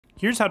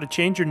Here's how to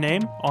change your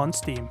name on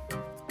Steam.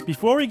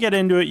 Before we get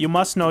into it, you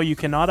must know you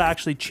cannot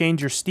actually change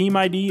your Steam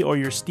ID or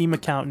your Steam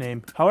account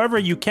name. However,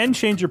 you can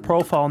change your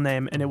profile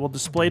name and it will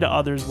display to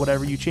others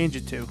whatever you change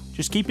it to.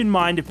 Just keep in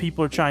mind if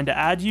people are trying to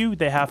add you,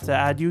 they have to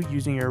add you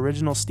using your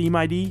original Steam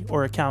ID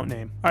or account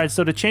name. Alright,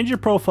 so to change your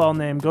profile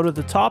name, go to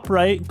the top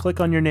right,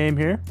 click on your name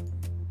here.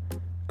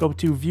 Go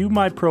to View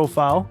My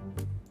Profile.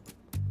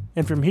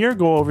 And from here,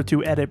 go over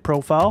to Edit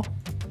Profile.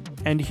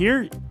 And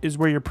here is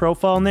where your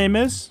profile name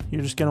is.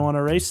 You're just going to want to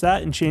erase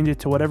that and change it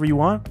to whatever you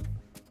want.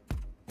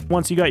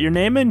 Once you got your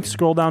name in,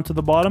 scroll down to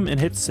the bottom and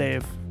hit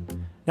save.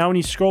 Now when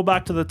you scroll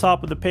back to the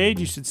top of the page,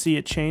 you should see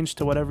it change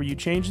to whatever you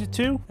changed it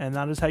to, and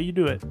that is how you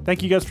do it.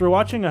 Thank you guys for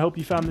watching. I hope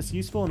you found this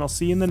useful, and I'll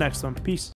see you in the next one. Peace.